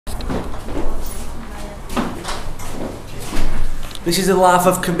This is the life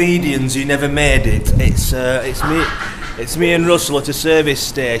of comedians who never made it. It's me and Russell at a service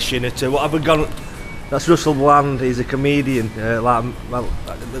station at what have we gone? That's Russell Bland. He's a comedian.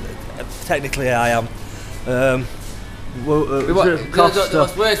 Technically I am. Costa.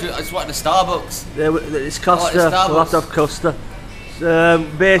 I just wanted a Starbucks. It's Costa. We'll have to have Costa.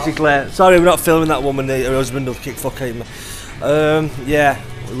 Basically, sorry, we're not filming that woman. Her husband will kick fuck out of me. Yeah,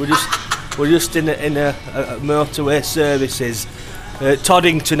 we're just in a motorway services.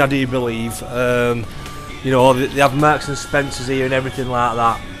 Toddington, I do believe. You know, they have Marks and Spencers here and everything like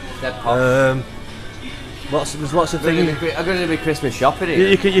that. There's lots of things. I'm going to do my Christmas shopping here.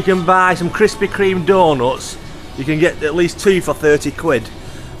 You can buy some Krispy Kreme donuts. You can get at least 2 for 30 quid,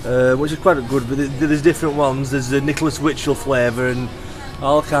 which is quite good. But there's different ones. There's the Nicholas Witchell flavour and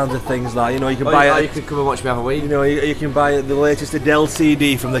all kinds of things like, you know, you can buy. You can come and watch me have a week. You know, you can buy the latest Adele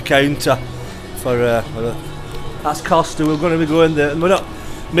CD from the counter for that's Costa. We're going to be going there. We're not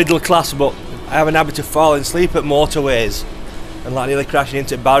middle class, but I have an habit of falling asleep at motorways and like nearly crashing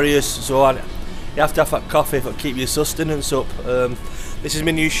into barriers. So you have to have that coffee to keep your sustenance up. This is my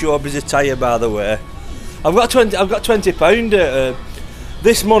new Showbiz attire, by the way. I've got £20.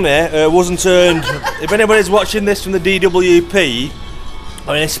 This money wasn't earned. If anybody's watching this from the DWP,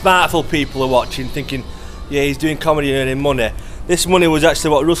 or any spiteful people are watching, thinking, yeah, he's doing comedy and earning money. This money was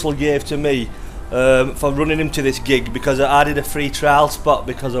actually what Russell gave to me for running him to this gig, because I did a free trial spot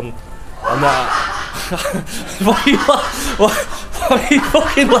because I'm not. What are you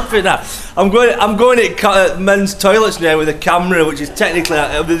fucking laughing at? I'm going at men's toilets now with a camera, which is technically,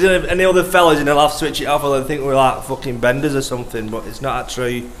 if there's any other fellas, and I'll have to switch it off, or they think we're like fucking benders or something. But it's not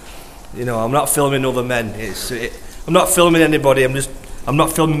true. You know, I'm not filming other men. I'm not filming anybody. I'm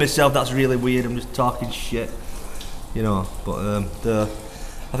not filming myself. That's really weird. I'm just talking shit. You know. But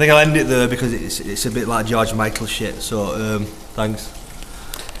I think I'll end it there because it's a bit like George Michael shit. So thanks.